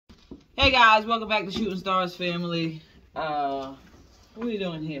Hey guys, welcome back to Shooting Stars family. What are you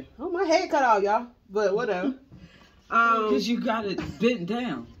doing here? Oh, my head cut off, y'all. But whatever. Because you got it bent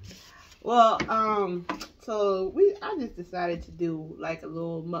down. Well, so I just decided to do like a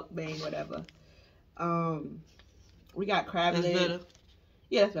little mukbang, whatever. We got crab legs. That's better?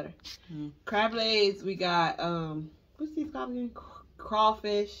 Yeah, that's better. Crab legs. We got what's these called again?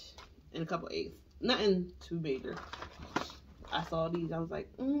 Crawfish and a couple eggs. Nothing too major. I saw these. I was like,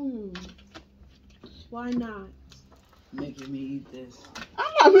 why not? Making me eat this.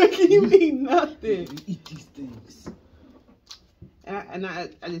 I'm not making you eat nothing. You eat these things. And I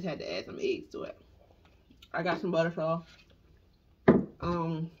just had to add some eggs to it. I got some butter sauce.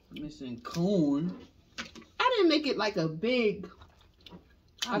 Missing corn. I didn't make it like a big.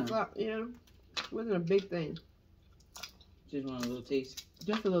 I know. thought, it wasn't a big thing. Just want a little taste.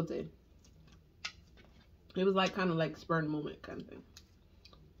 Just a little thing. It was like kind of like spur of the moment kind of thing.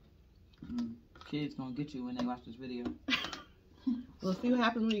 Kids gonna get you when they watch this video. We'll see what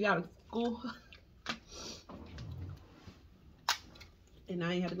happens when you got to school. And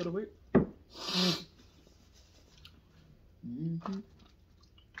now you have to go to work. Ugh,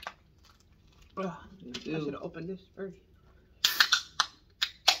 I should have opened this first.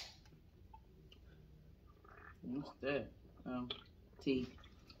 What's that? Oh, tea.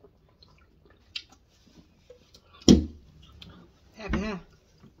 Half and half.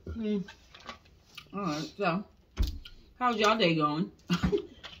 Alright, so how's y'all day going?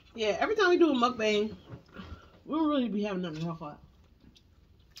 Yeah, every time we do a mukbang, we don't really be having nothing to talk about.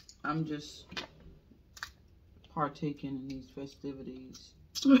 I'm just partaking in these festivities.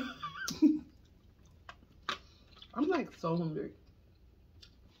 I'm like so hungry.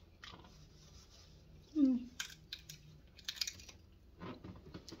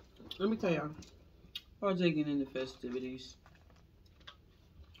 Let me tell y'all. Partaking in the festivities.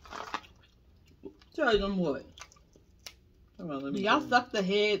 Tell them what? Come on, let me Do y'all tell you. suck the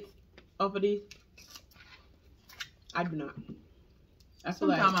heads off of these? I do not.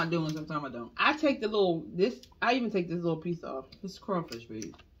 Sometimes I do and sometimes I don't. I take the little, I even take this little piece off. It's crawfish,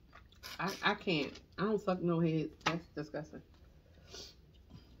 baby. I can't. I don't suck no heads. That's disgusting.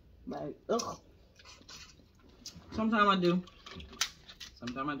 Like, ugh. Sometimes I do.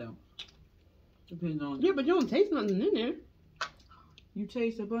 Sometimes I don't. Depends on. Yeah, but you don't taste nothing in there. You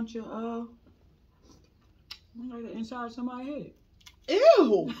taste a bunch of like the inside of somebody's head.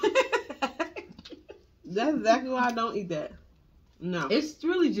 Ew. That's exactly why I don't eat that. No. It's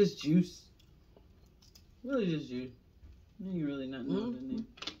really just juice. Really just juice. There ain't really nothing else in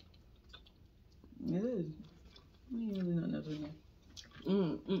there. It is. There ain't really nothing else in there.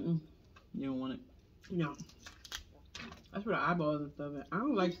 You don't want it? No. That's for the eyeballs and stuff. I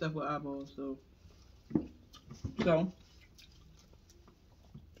don't like stuff with eyeballs, so. So,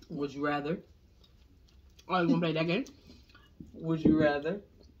 would you rather? Oh, you want to play that game? Would you rather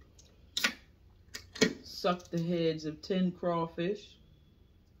suck the heads of 10 crawfish?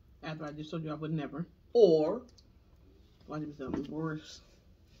 After I just told you I would never. Or Watch me something worse.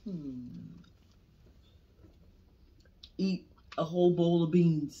 eat a whole bowl of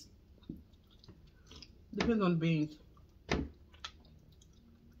beans? Depends on the beans.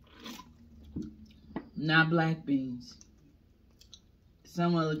 Not black beans.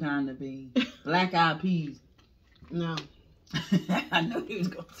 Some other kind of beans. Black eyed peas. No. I knew he was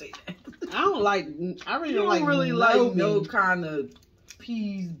going to say that. I don't like, I really You don't like really no like no beans. kind of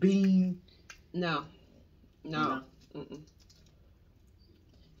peas, bean. No. No.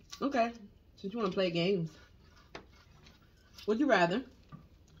 Okay. Since you want to play games. Would you rather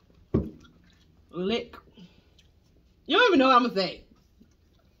lick? You don't even know what I'm going to say.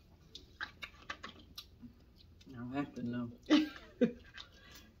 I don't have to know.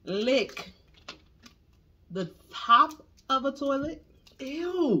 Lick the top of a toilet.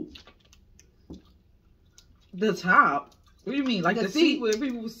 Ew. The top? What do you mean? Like the seat where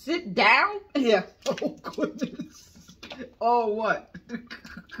people sit down? Yeah. Oh, goodness. Oh, what?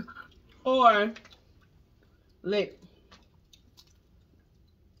 Or lick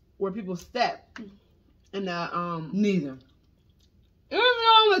where people step in the Neither. You don't even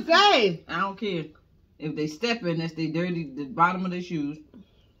know what I'm gonna say. I don't care. If they step in, that's they dirty the bottom of their shoes.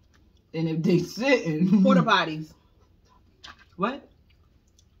 And if they sitting, Porta potties. What?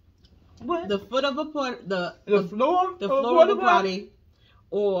 What? The foot of a port, the floor? the floor of a potty,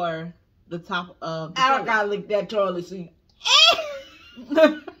 or the top of. The I toilet. gotta lick that toilet seat.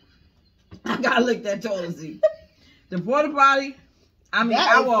 I gotta lick that toilet seat. The porta potty. I mean,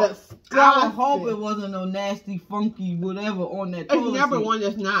 I would hope it wasn't no nasty, funky, whatever on that toilet It's never seat. one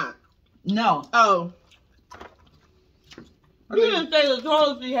that's not. No. Oh. You didn't say the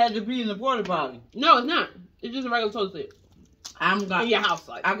toilet seat had to be in the porta potty. No, it's not. It's just a regular toilet seat. In your house,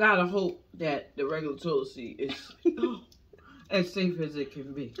 like. I gotta hope that the regular toilet seat is as safe as it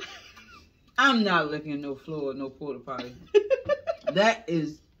can be. I'm not licking no floor, no porta potty. That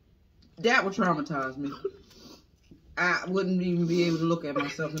would traumatize me. I wouldn't even be able to look at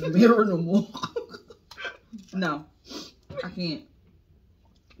myself in the mirror no more. No, I can't.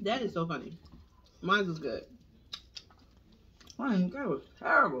 That is so funny. Mine was good. Mine, that was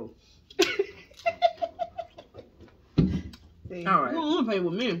terrible. See, all right. You don't want to play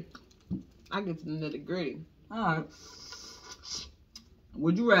with me. I get to the nitty gritty. All right.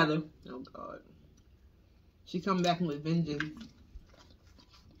 Would you rather? Oh God. She coming back with vengeance.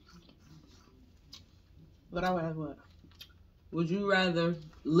 But I would have what? Would you rather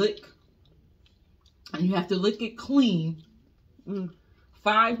lick, and you have to lick it clean,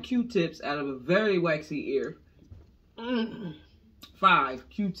 5 Q-tips out of a very waxy ear? 5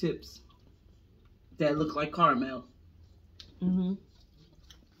 Q-tips that look like caramel.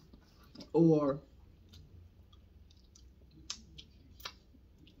 Or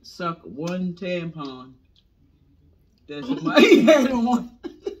suck 1 tampon that somebody had on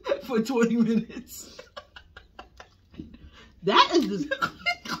for 20 minutes. That is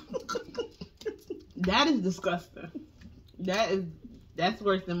disgusting. That's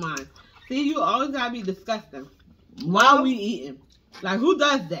worse than mine. See, you always gotta be disgusting while we eating. Like, who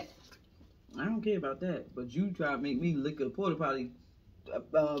does that? I don't care about that, but you try to make me lick a porta potty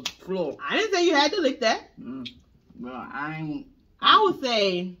floor. I didn't say you had to lick that. Well, I would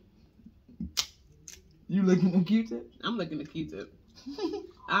say you licking a Q-tip? I'm licking the Q-tip.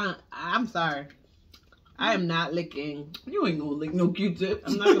 I'm sorry. I am not licking. You ain't gonna lick no Q-tip.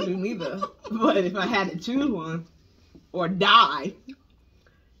 I'm not gonna do neither. But if I had to choose one or die,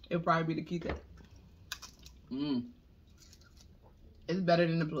 it'd probably be the Q-tip. It's better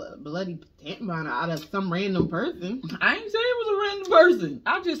than the bloody tampon out of some random person. I ain't say it was a random person.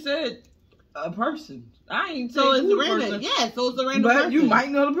 I just said a person. I ain't so saying it's random. Yeah, so it's a random person. But you might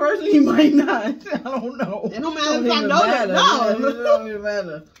know the person, you might not. I don't know. It don't matter if I know that. No. It don't even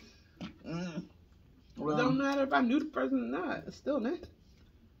matter. Well, it don't matter if I knew the person or not. It's still nasty.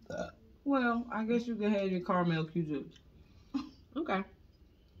 Well, I guess you can have your caramel Q-tips. Okay.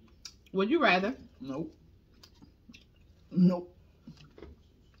 Would you rather? Nope.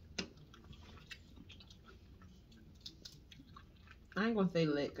 I ain't gonna say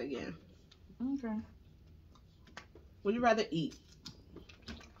lick again. Okay. Would you rather eat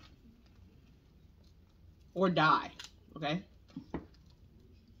or die? Okay.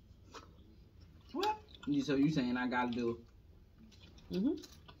 What? So you saying I gotta do it?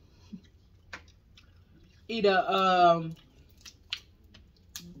 Eat a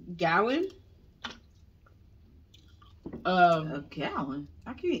gallon. A gallon?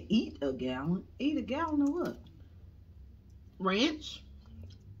 I can't eat a gallon. Eat a gallon of what? Ranch.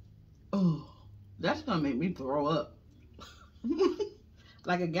 Oh, that's gonna make me throw up.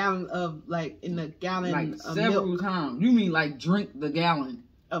 Like a gallon of, like, in a gallon like of several milk. times. You mean like drink the gallon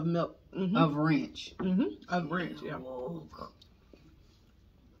Of milk. of ranch? Of ranch, yeah. Oh.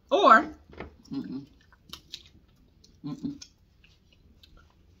 Or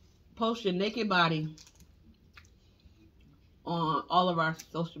post your naked body on all of our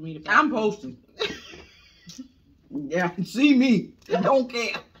social media platforms. I'm posting. Yeah, see me. I don't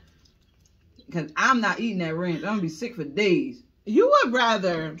care. Because I'm not eating that ranch. I'm going to be sick for days. You would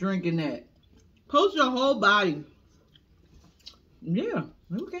rather drinking that. Post your whole body. Yeah,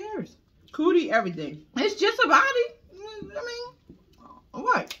 who cares? Cootie, everything. It's just a body. I mean,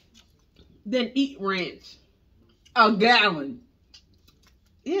 what? Then eat ranch. A gallon.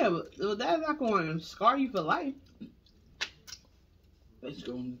 Yeah, but that's not going to scar you for life. It's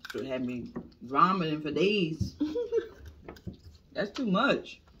going to have me vomiting for days. That's too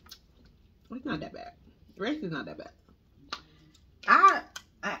much. It's not that bad. Ranch is not that bad.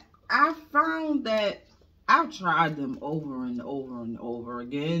 I found that I've tried them over and over and over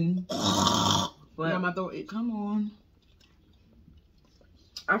again. But my throat itch. Come on.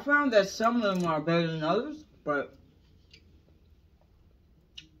 I found that some of them are better than others, but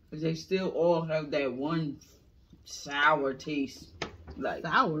they still all have that one sour taste. Like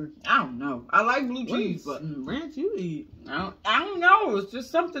sour? I don't know. I like blue cheese, but ranch you eat. I don't know. It's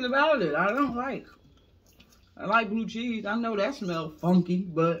just something about it I don't like. I like blue cheese. I know that smells funky,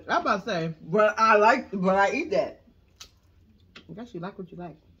 but I'm about to say. But I eat that. I guess you like what you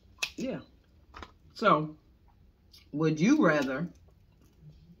like. Yeah. So, would you rather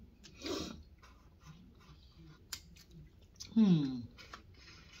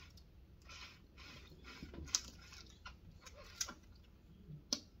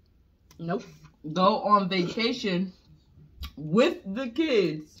Nope. Go on vacation with the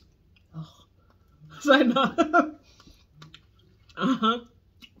kids. Say no.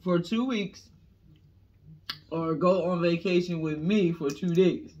 For 2 weeks. Or go on vacation with me for 2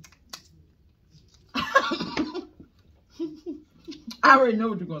 days. I already know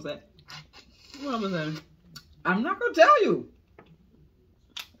what you're going to say. What am I saying? I'm not going to tell you.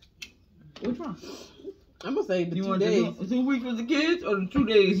 Which one? I'm going to say the you 2 want days. 2 weeks with the kids or the 2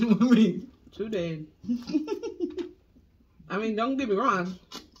 days with me? 2 days. I mean, don't get me wrong.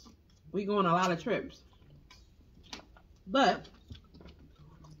 We go on a lot of trips. But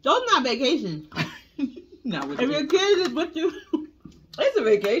those not vacations. Not with if your kids is with you. It's a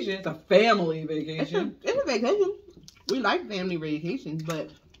vacation. It's a family vacation. It's a vacation. We like family vacations, but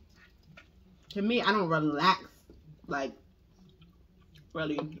to me, I don't relax like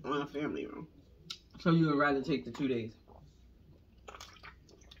really on a family room. So you would rather take the 2 days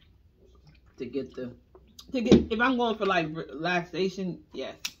to get if I'm going for like relaxation,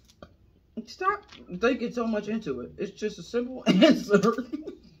 yes. Stop thinking so much into it. It's just a simple answer.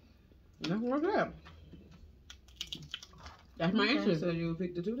 That's what's up. That's my answer. So you would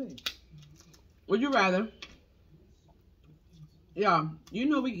pick the 2 days. Would you rather? Yeah, you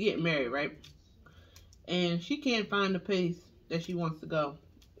know we get married, right? And she can't find the place that she wants to go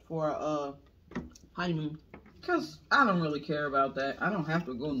for a honeymoon. Because I don't really care about that. I don't have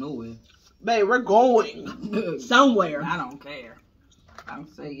to go nowhere. Babe, we're going somewhere. I don't care. I'll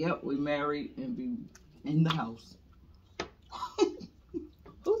say, yep, we married and be in the house.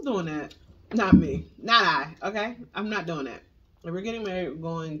 Who's doing that? Not me. Not I, okay? I'm not doing that. If we're getting married, we're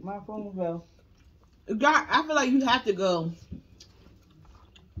going. My phone fell. God, I feel like you have to go.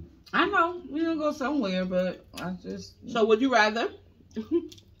 I know. We're going to go somewhere, but I just... So would you rather?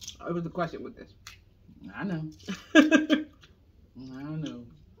 It was a question with this. I know. I know.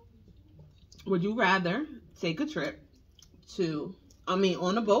 Would you rather take a trip to, on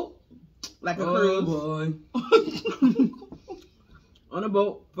a boat, like a cruise? Boy. On a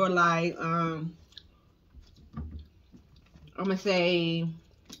boat for like, I'm gonna say,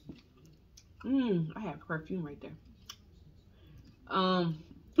 I have perfume right there.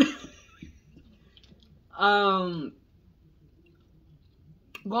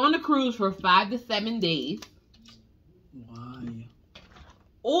 Go on a cruise for 5 to 7 days. Why?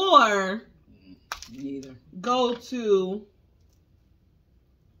 Or neither. Go to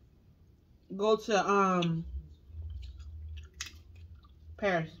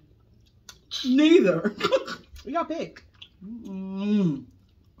Paris. Neither. You gotta pick. I'm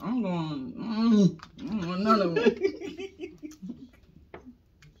going. None of them. You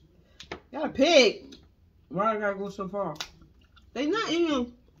gotta pick. Why I gotta go so far? They not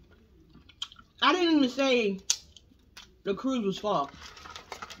even. I didn't even say the cruise was far.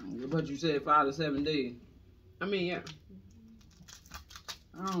 But you said 5 to 7 days. I mean, yeah.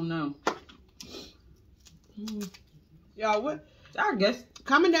 I don't know. Y'all, what? I guess.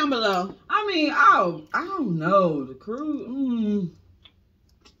 Comment down below. I mean, I don't know. The cruise.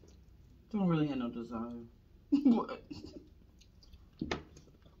 Don't really have no desire.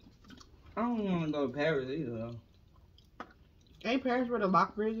 I don't want to go to Paris either, though. Ain't Paris where the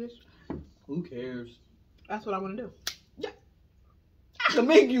lock bridge is? Who cares? That's what I want to do. Yeah. I can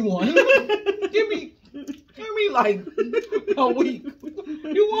make you one. Give me like a week.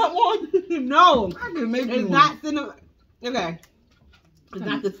 You want one? No. I can make you it's one. Not cinema. Okay. It's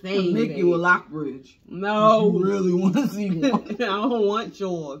not the same. I make you a lock bridge. No. You really want to see one? I don't want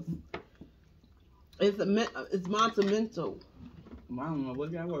yours. It's monumental. I don't know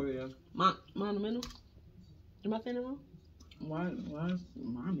what y'all worry about. Monumental? Am I saying it wrong? Why is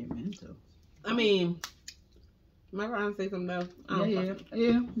monumental? I mean, am I trying to say something else?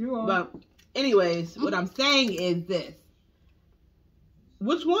 Yeah, you are. But anyways, what I'm saying is this.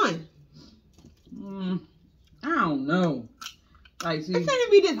 Which one? I don't know. Like, see, it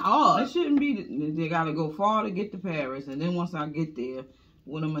shouldn't be this hard. It shouldn't be. They gotta go far to get to Paris, and then once I get there,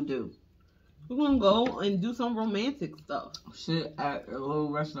 what I'm gonna do? We're gonna go and do some romantic stuff. Sit at a little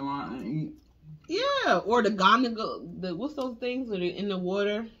restaurant and eat. Yeah, or the gondola. What's those things that are in the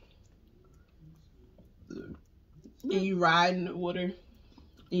water? And you ride in the water, and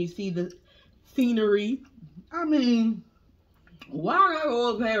you see the scenery. I mean, why gotta go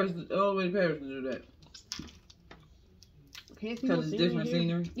all the way to Paris to do that? Because it's different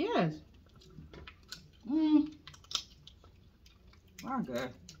scenery? Yes. Okay.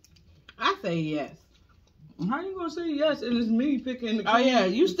 I say yes. How you gonna say yes and it's me picking the Oh yeah,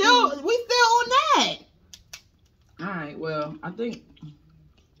 we still on that. Alright, well, I think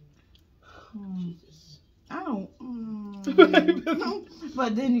I don't.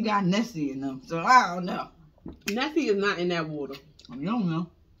 But then you got Nessie in them, so I don't know. Nessie is not in that water. You don't know.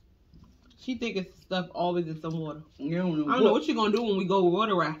 She think it's stuff always in some water. You don't know. I don't know what you gonna do when we go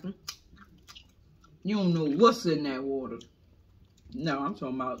water rafting. You don't know what's in that water. No, I'm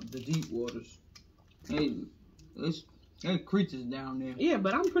talking about the deep waters. Hey, there's creatures down there. Yeah,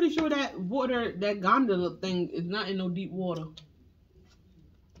 but I'm pretty sure that water, that gondola thing, is not in no deep water.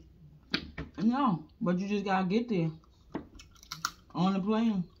 No, but you just gotta get there on the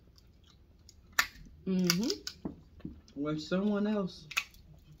plane. With someone else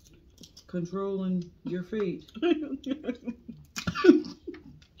controlling your fate.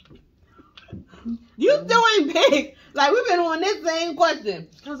 You still ain't big. Like, we've been on this same question.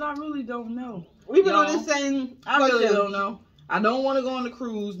 Because I really don't know. We've been on this same I question. really don't know. I don't want to go on a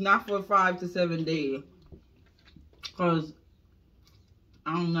cruise, not for 5 to 7 days. Because,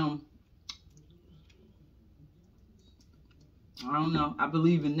 I don't know. I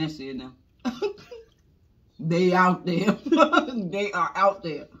believe in Nessie and them. They out there. They are out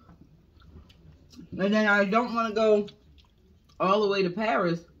there. And then I don't want to go all the way to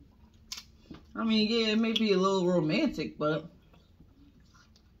Paris. I mean, yeah, it may be a little romantic, but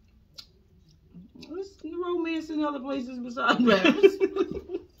there's romance in other places besides Paris.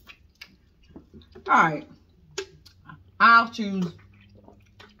 Alright. I'll choose.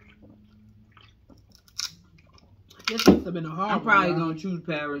 This must have been a hard I'm probably going to choose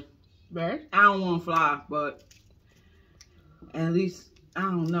Paris. Paris? I don't want to fly, but at least, I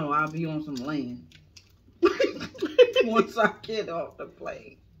don't know, I'll be on some land. Once I get off the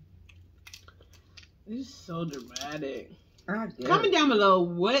plane. This is so dramatic. I guess. Comment down below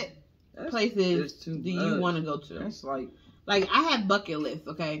what That's places too do you much. want to go to? That's like I have bucket lists,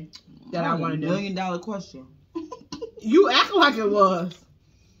 okay, that I want to do. $1 million question. You act like it was.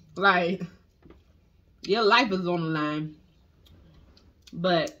 Like, your life is on the line.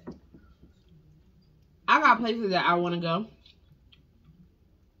 But I got places that I want to go.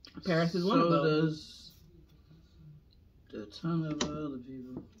 Paris is one of those. So does a ton of other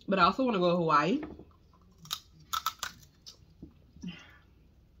people. But I also want to go to Hawaii.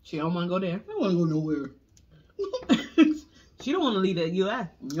 She don't want to go there. I don't want to go nowhere. She don't want to leave the U.S.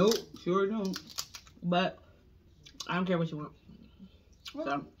 Nope, sure don't. But I don't care what you want.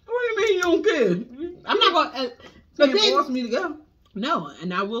 So What do you mean you don't care? I'm not going. But you can't force me to go. No,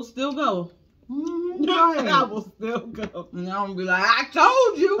 and I will still go. Go ahead. I will still go. And I'm gonna be like, I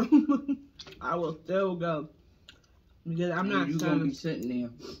told you. I will still go. Because I'm not You're gonna be sitting there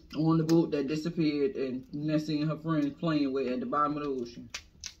on the boat that disappeared and Nessie and her friends playing with at the bottom of the ocean.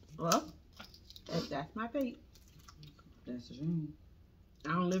 Well, that's my fate. That's a shame.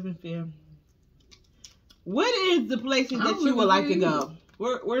 I don't live in fear. What is the places that you would like to go?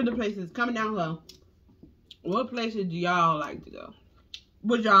 Where are the places? Comment down below. What places do y'all like to go?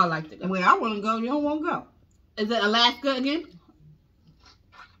 Would y'all like to go? Where I want to go, you don't want to go. Is it Alaska again?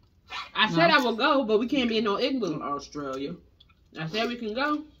 I said I will go, but we can't be in no igloo. Australia. I said we can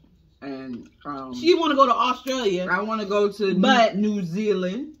go. And She want to go to Australia. I want to go to New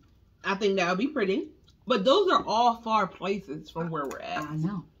Zealand. I think that would be pretty. But those are all far places from where we're at. I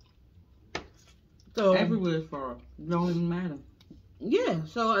know. So everywhere's far. It don't even matter. Yeah,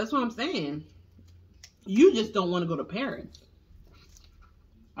 so that's what I'm saying. You just don't want to go to Paris.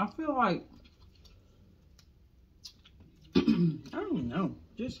 I feel like I don't know.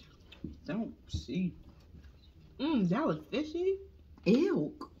 Just don't see. That was fishy.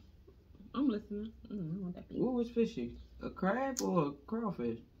 Ew. I'm listening. I don't want that. What was fishy? A crab or a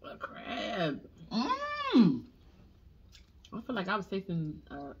crawfish? A crab. I feel like I was tasting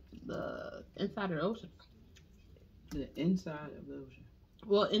the inside of the ocean. The inside of the ocean.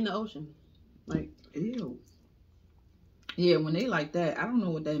 Well, in the ocean. Like, ew. Yeah, when they like that, I don't know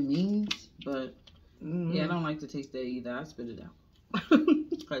what that means, but yeah, I don't like to taste that either. I spit it out.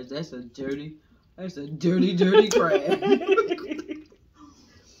 Because that's a dirty crab.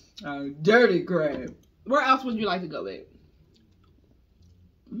 A dirty crab. Where else would you like to go, babe?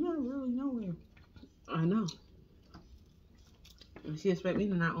 Not really nowhere. I know. And she expect me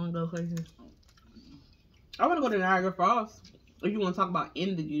to not want to go places. I want to go to Niagara Falls. If you want to talk about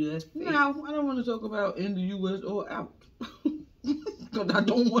in the U.S. No, I don't want to talk about in the U.S. or out. Because I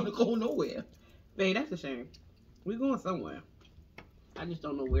don't want to go nowhere. Babe, that's a shame. We're going somewhere. I just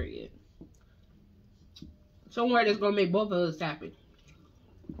don't know where yet. Somewhere that's going to make both of us happy.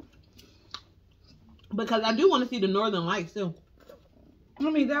 Because I do want to see the Northern Lights, too. I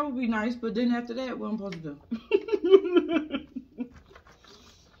mean, that would be nice, but then after that, what I'm supposed to do?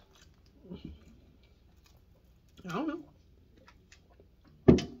 I don't know.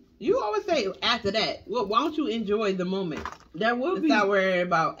 You always say after that. Well, why don't you enjoy the moment? That would be. Not worry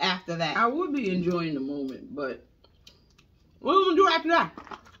about after that. I would be enjoying the moment, but what are we gonna do after that?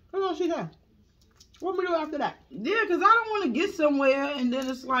 That's all she said. What we do after that? Yeah, because I don't want to get somewhere and then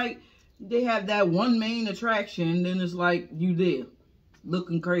it's like they have that one main attraction, and then it's like you there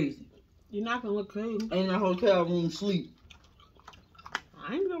looking crazy. You're not gonna look crazy. In a hotel room sleep.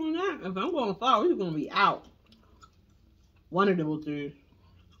 I ain't doing that. If I'm going far, we're gonna be out. One of them will do.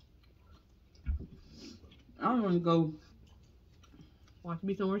 I don't want to go. Want to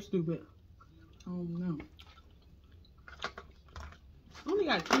be somewhere stupid. Oh no. I only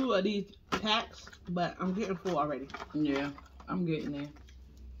got 2 of these packs, but I'm getting full already. Yeah, I'm getting there.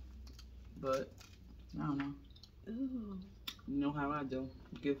 But I don't know. Ooh. You know how I do.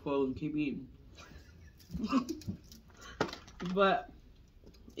 Get full and keep eating. But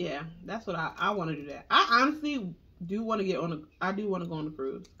yeah, that's what I want to do. That I honestly do want to get on I do want to go on a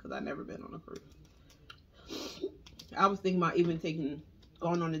cruise because I've never been on a cruise. I was thinking about even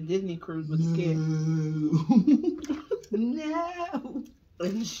going on a Disney cruise with the kids. No.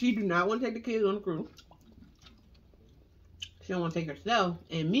 And she do not want to take the kids on the cruise. She don't want to take herself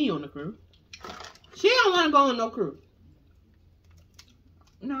and me on the cruise. She don't want to go on no cruise.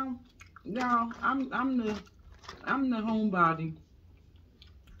 No, I'm the homebody.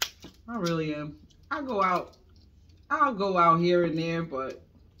 I really am. I'll go out here and there, but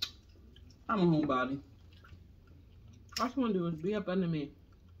I'm a homebody. All she want to do is be up under me.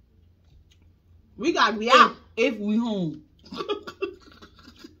 We gotta be out if we home.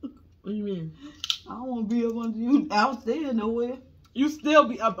 What do you mean? I don't want to be up under you out there nowhere. You still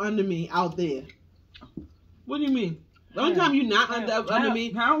be up under me out there. What do you mean? The only time you're not up under me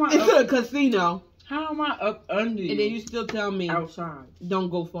is a casino. How am I up under you? And then you still tell me outside. Don't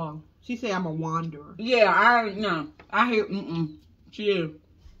go far. She say I'm a wanderer. Yeah, I hear Chill.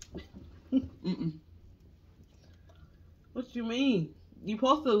 What you mean? You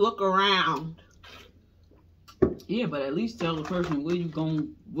supposed to look around. Yeah, but at least tell the person where you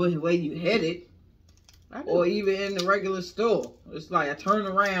going, where you headed. Or even in the regular store. It's like I turn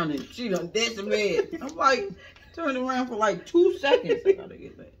around and she done disappeared. I'm like, turn around for like 2 seconds. I gotta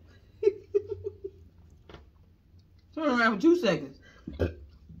get back. Turn around for 2 seconds.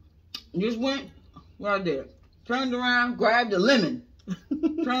 Just went right there. Turned around, grabbed a lemon.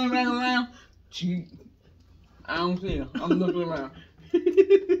 Turned back around. I don't see her. I'm looking around.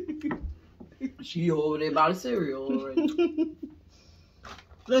 She over there by the cereal already.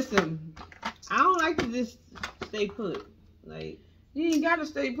 Listen, I don't like to just stay put. Like, you ain't gotta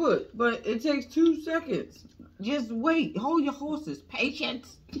stay put, but it takes 2 seconds. Just wait. Hold your horses.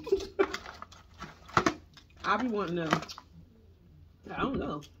 Patience. I be wanting to. I don't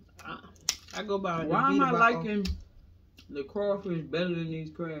know. I go by. Why am I liking the crawfish better than these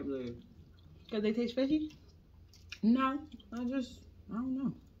crab legs? Because they taste fishy? No, I don't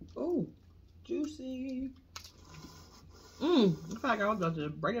know. Oh, juicy. Looks like I was about to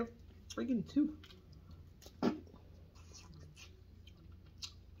break a freaking tooth. I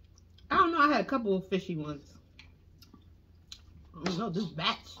don't know. I had a couple of fishy ones. I don't know. This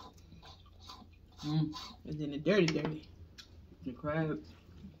batch. And then the dirty. The crab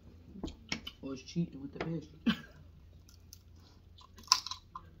was cheating with the fish.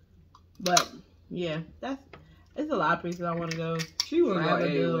 But yeah, it's a lot of places I want to go. She wanna go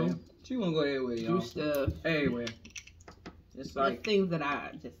everywhere. She wanna go everywhere, y'all. Do stuff everywhere. It's like things that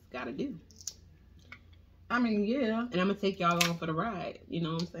I just gotta do. I mean, yeah. And I'm gonna take y'all on for the ride. You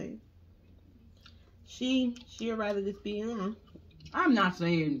know what I'm saying? She'd rather just be in. I'm not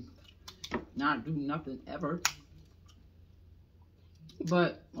saying not do nothing ever,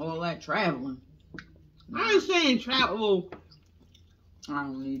 but all that traveling. I ain't saying travel. I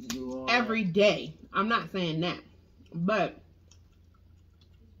don't need to do all every day. I'm not saying that, but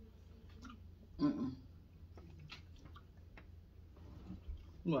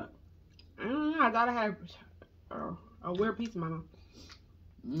what? I don't know. I gotta have a weird piece of my mouth.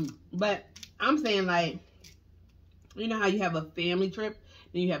 But I'm saying, like, you know how you have a family trip,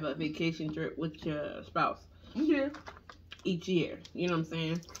 then you have a vacation trip with your spouse. Yeah. Each year, you know what I'm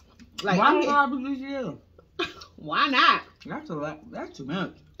saying? Like, why not this year? Why not? That's a lot. That's too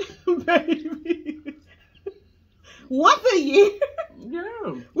much. Baby. Once a year?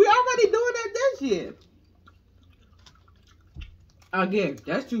 Yeah. We already doing that this year. Again,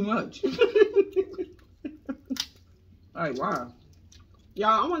 that's too much. Like, wow.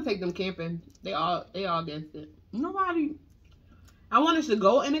 Y'all, I want to take them camping. They all against it. Nobody. I want us to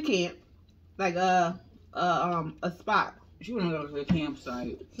go in a camp, like a spot. She want to go to the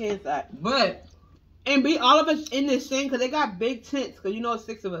campsite. Campsite. But And be all of us in this thing because they got big tents because you know it's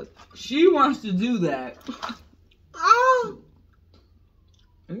 6 of us. She wants to do that. Oh.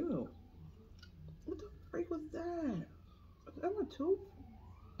 Ew. What the freak was that? Was that my tooth?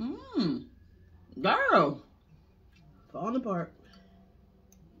 Girl. Falling apart.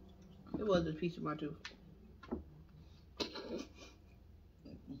 It was a piece of my tooth.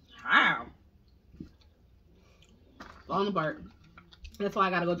 How? Falling apart. That's why I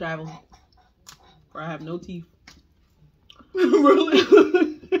gotta go travel. Where I have no teeth. Really?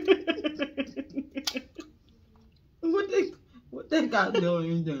 What they got doing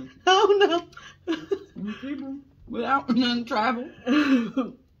anything? Oh no. People without none travel.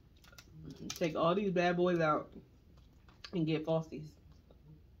 Take all these bad boys out and get Frosties.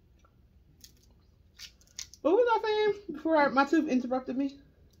 What was I saying before my tooth interrupted me?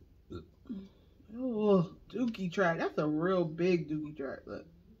 Oh, dookie track. That's a real big dookie track. Look.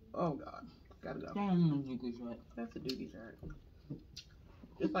 Oh God. Gotta go. That's a dookie track.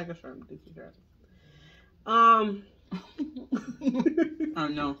 Just like a shrimp dookie track. I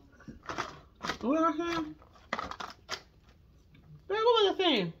know. What was I saying? Man, what was I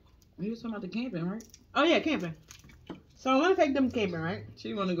saying? You were talking about the camping, right? Oh yeah, camping. So I want to take them camping, right?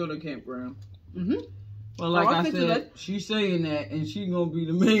 She want to go to campground. Mm-hmm. Well, like I said, she's saying that, and she gonna be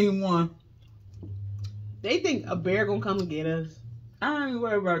the main one. They think a bear gonna come and get us. I ain't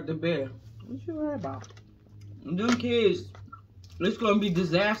worried about the bear. What you worried about? Them kids, it's gonna be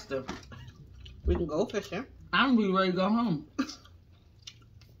disaster. We can go fishing. I'm gonna be ready to go home.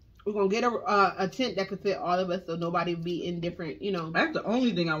 We're gonna get a tent that could fit all of us, so nobody will be in different, you know. That's the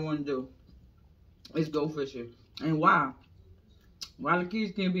only thing I want to do. Is go fishing. And why? Why the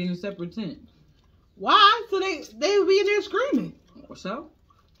kids can't be in a separate tent? Why? So they be in there screaming. What's up?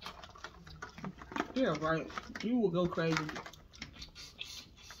 Yeah, right. You will go crazy.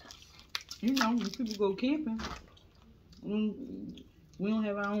 You know, when people go camping, when we don't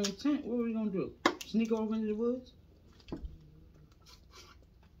have our own tent, what are we gonna do? Sneak off into the woods?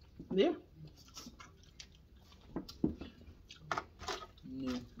 Yeah.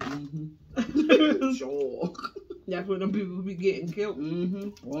 Yeah. Mm-hmm. Sure. That's when them people be getting killed.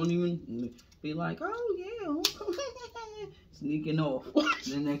 Mm-hmm. Won't even be like, oh yeah. Sneaking off.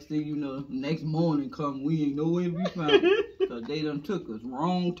 The next thing you know, next morning come, we ain't nowhere to be found. Because they done took us.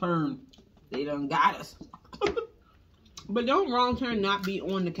 Wrong turn. They done got us. But don't wrong turn not be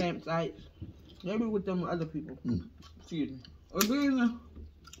on the campsite. They be with them other people. Excuse me. Or be in the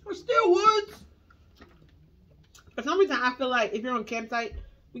still woods. For some reason, I feel like if you're on a campsite,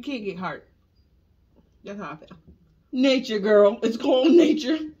 we can't get hurt. That's how I feel. Nature, girl. It's called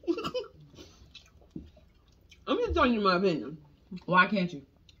nature. I'm just telling you my opinion. Why can't you?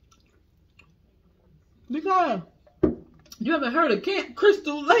 Because you ever heard of Camp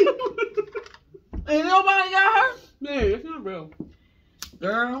Crystal Lake? Ain't nobody got hurt? yeah, it's not real.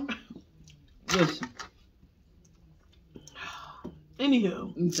 Girl, listen.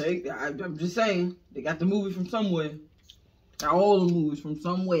 Anywho. I'm just saying, they got the movie from somewhere. Got all the movies from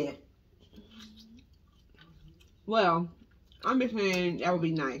somewhere. Well, I'm just saying that would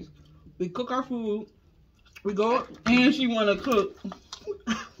be nice. We cook our food. We go. And she want to cook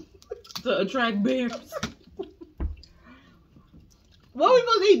to attract bears. What, we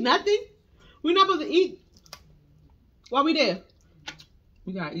supposed to eat? Nothing? We're not supposed to eat while we there.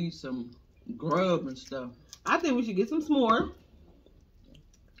 We got to eat some grub and stuff. I think we should get some s'more.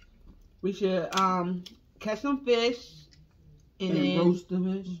 We should catch some fish. And then roast the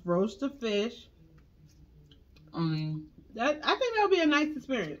fish. Roast the fish. I mean, I think that would be a nice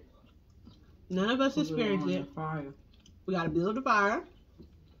experience. None of us experienced it. Fire. We gotta build a fire.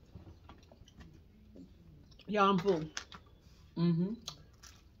 Y'all, I'm full. Mm-hmm.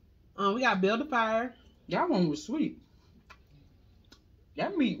 We gotta build a fire. That one was sweet.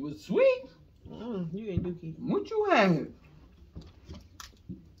 That meat was sweet. You ain't dookie. What you had?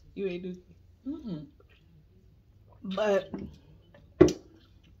 You ain't dookie. Mm-mm. But just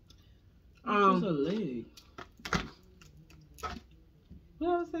a leg. You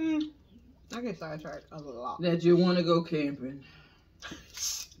know what I'm saying? I get sidetracked a lot. That you want to go camping.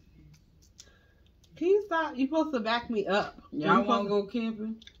 Can you stop? You supposed to back me up. Y'all want to go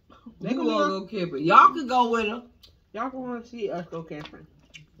camping? They They can want to go camping. Y'all could go with her. Y'all can want to see us go camping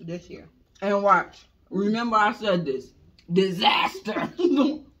this year. And watch. Remember I said this. Disaster.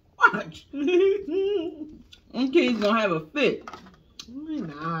 Watch. Them kids gonna have a fit. They're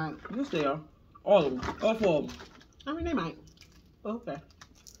not. Yes, they are. All of them. All four of them. I mean, they might. Okay.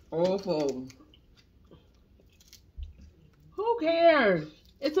 All four of them. Who cares?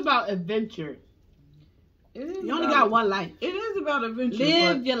 It's about adventure. You only got one life. It is about adventure.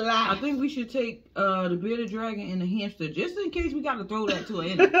 Live your life. I think we should take the bearded dragon and the hamster just in case we got to throw that to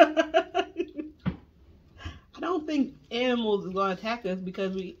an enemy. I don't think animals is going to attack us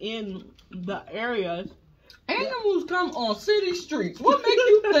because we in the areas. Animals come on city streets. What makes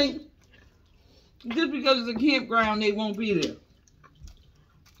you think just because it's a campground they won't be there?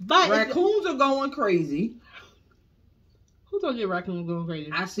 But raccoons are going crazy. Who told you raccoons going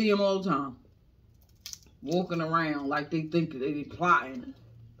crazy? I see them all the time. Walking around like they think they plotting.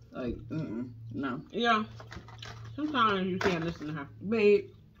 Like, no. Yeah. Sometimes you can't listen to her. Babe,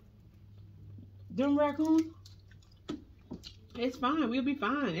 them raccoons? It's fine. We'll be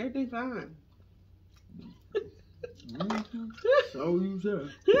fine. Everything's fine. So you said.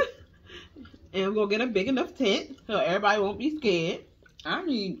 And we're going to get a big enough tent so everybody won't be scared. I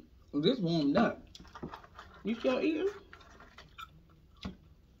need this warmed up. You still eating?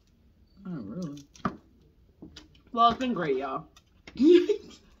 Not really. Well, it's been great, y'all.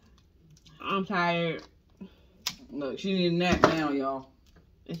 I'm tired. Look, she need a nap now, y'all.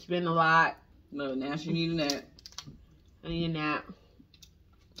 It's been a lot. Look, now she need a nap. I need a nap.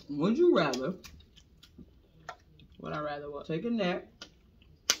 Would you rather? Would I rather what? Take a nap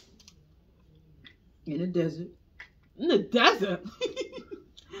in the desert. In the desert?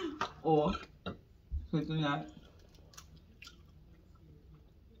 Or take a nap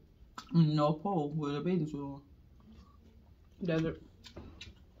in the North Pole with a bathing suit on. Desert.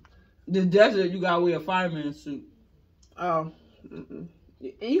 The desert, you gotta wear a fireman's suit. Oh.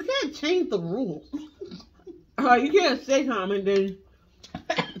 You can't change the rules. You can't say something and then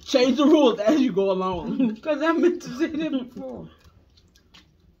change the rules as you go along. Because I meant to say that before.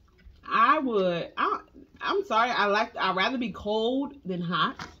 I'm sorry. I'd rather be cold than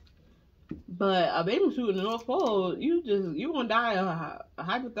hot. But a bathing suit in the North Pole, you gonna die of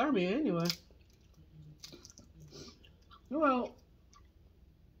hypothermia anyway. Well,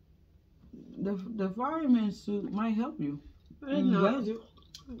 the fireman's suit might help you. It's not. It's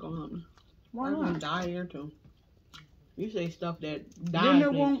gonna help me. Why I'm not? gonna die here too. You say stuff that dies. Then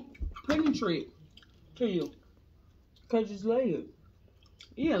it won't penetrate to you. Because it's layered.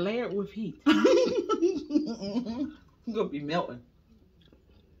 Yeah, layered with heat. You're gonna be melting.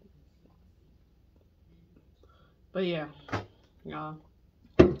 But yeah, y'all,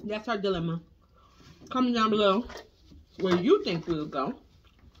 that's our dilemma. Comment down below where you think we'll go.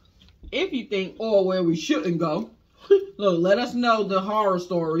 If you think, or where we shouldn't go. Look, let us know the horror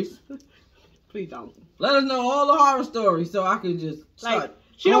stories. Please don't. Let us know all the horror stories so I can just start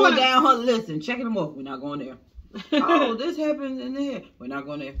going down her list and checking them off. We're not going there. Oh, this happened in there. We're not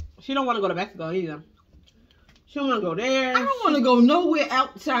going there. She don't want to go to Mexico either. She don't want to go there. I don't want to go nowhere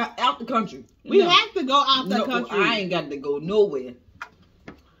out the country. We have to go out the country. I ain't got to go nowhere.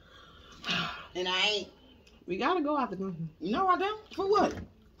 And I ain't. We got to go out the country. No, I don't. For what?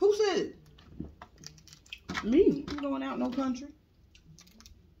 Who said it? Me. I'm going out no country.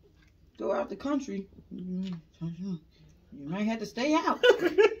 Go out the country. You might have to stay out.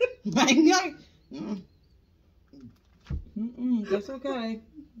 That's okay.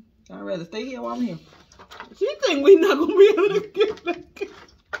 I'd rather stay here while I'm here. She think we not gonna be able to get back.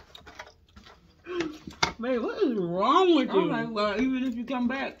 Man, what is wrong with you? Alright, well, even if you come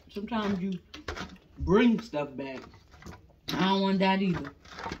back, sometimes you bring stuff back. I don't want that either.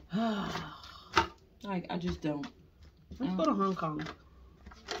 Like, I just don't. Let's go to Hong Kong.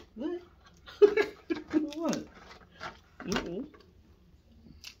 What? What?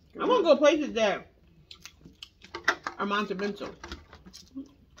 I want to go places that are monumental.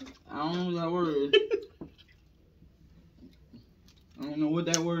 I don't know what that word is. I don't know what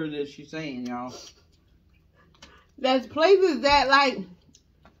that word is she's saying, y'all. There's places that, like,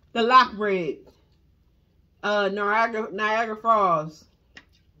 the Lock Bridge, Niagara Falls.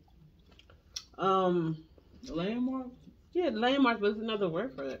 The landmarks? Yeah, the landmarks, but there's another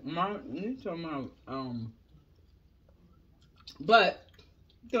word for it. You're talking about, but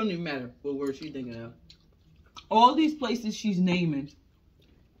it don't even matter what word she's thinking of. All these places she's naming,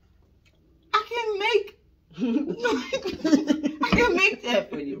 I can make. I can make that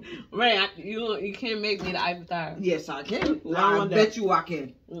for you. Right, you can't make me the Eiffel Tower. Yes, I can. I bet you I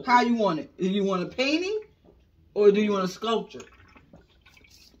can. How you want it? Do you want a painting or do you want a sculpture?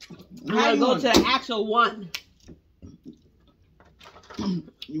 How you go to the actual one?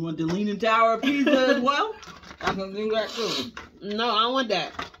 You want the Leaning Tower of Pisa as well? I can do that too. No, I want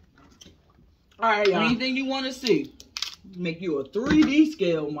that. All right, y'all. Anything you want to see, make you a 3D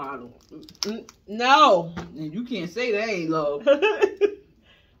scale model. No. And you can't say that ain't love.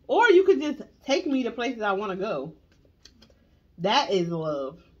 Or you could just take me to places I want to go. That is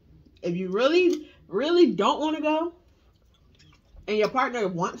love. If you really really don't want to go, and your partner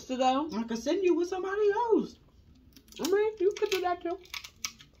wants to go, I could send you with somebody else. I mean, you could do that too.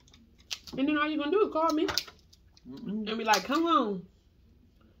 And then all you're gonna do is call me and be like, "Come on."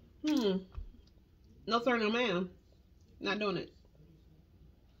 No sir, no ma'am. Not doing it.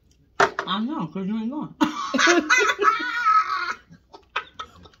 I know, because you ain't going.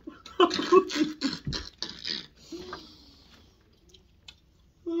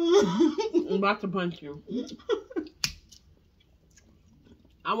 I'm about to punch you.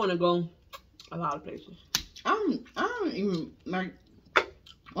 I want to go a lot of places. I don't even, like,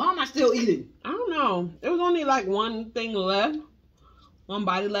 why am I still eating? I don't know. There was only like one thing left. One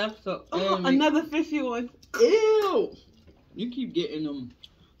body left. So another fishy one. Ew. You keep getting them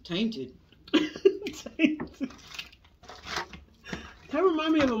tainted. That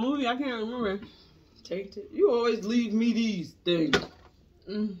remind me of a movie. I can't remember. Tainted? You always leave me these things.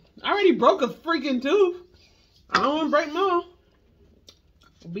 I already broke a freaking tooth. I don't want to break more.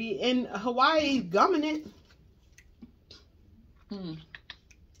 Be in Hawaii gumming it.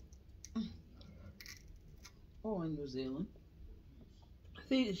 Oh, in New Zealand.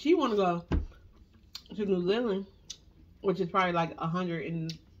 See, she want to go to New Zealand, which is probably like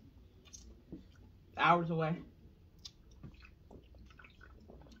 100 hours away.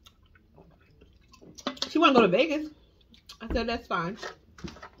 She want to go to Vegas. I said, that's fine.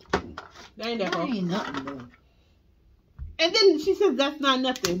 That ain't that That far. ain't nothing, though. And then she says, that's not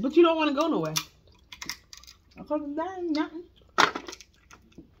nothing. But you don't want to go nowhere. Because that ain't nothing.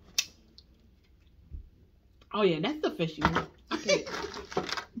 Oh, yeah, that's the fishy one. Okay.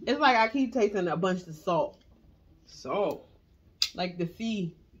 It's like I keep tasting a bunch of salt. Salt. Like the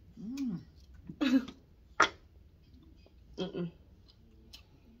sea. All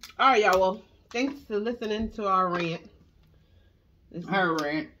right, y'all. Well, thanks for listening to our rant. Her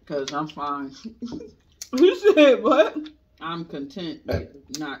rant, because I'm fine. You said what? I'm content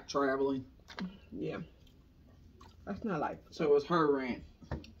with not traveling. Yeah. That's not life. So it's her rant.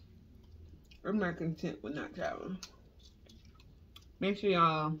 I'm not content with not traveling. Make sure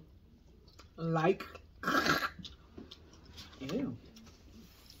y'all like, Ew.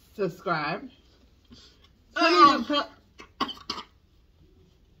 subscribe.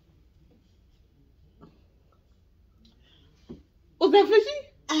 Was that fishy?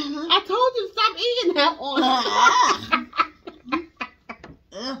 I told you to stop eating that one.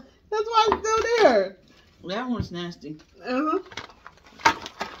 That's why it's still there. That one's nasty.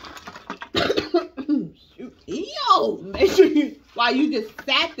 Shoot. Ew. Make sure you, while you just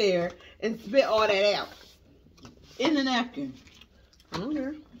sat there and spit all that out. In the napkin. I don't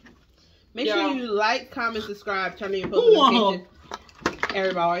care. Make sure you like, comment, subscribe, turn on your post notifications.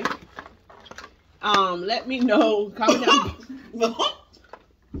 Everybody. Let me know. Comment down.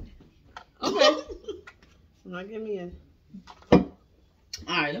 Okay. Now give me a.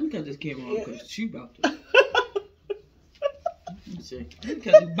 Alright, let me cut this camera off because she about to. Let me see.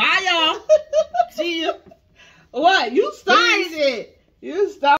 Bye, y'all. See ya. What? You started it. You started.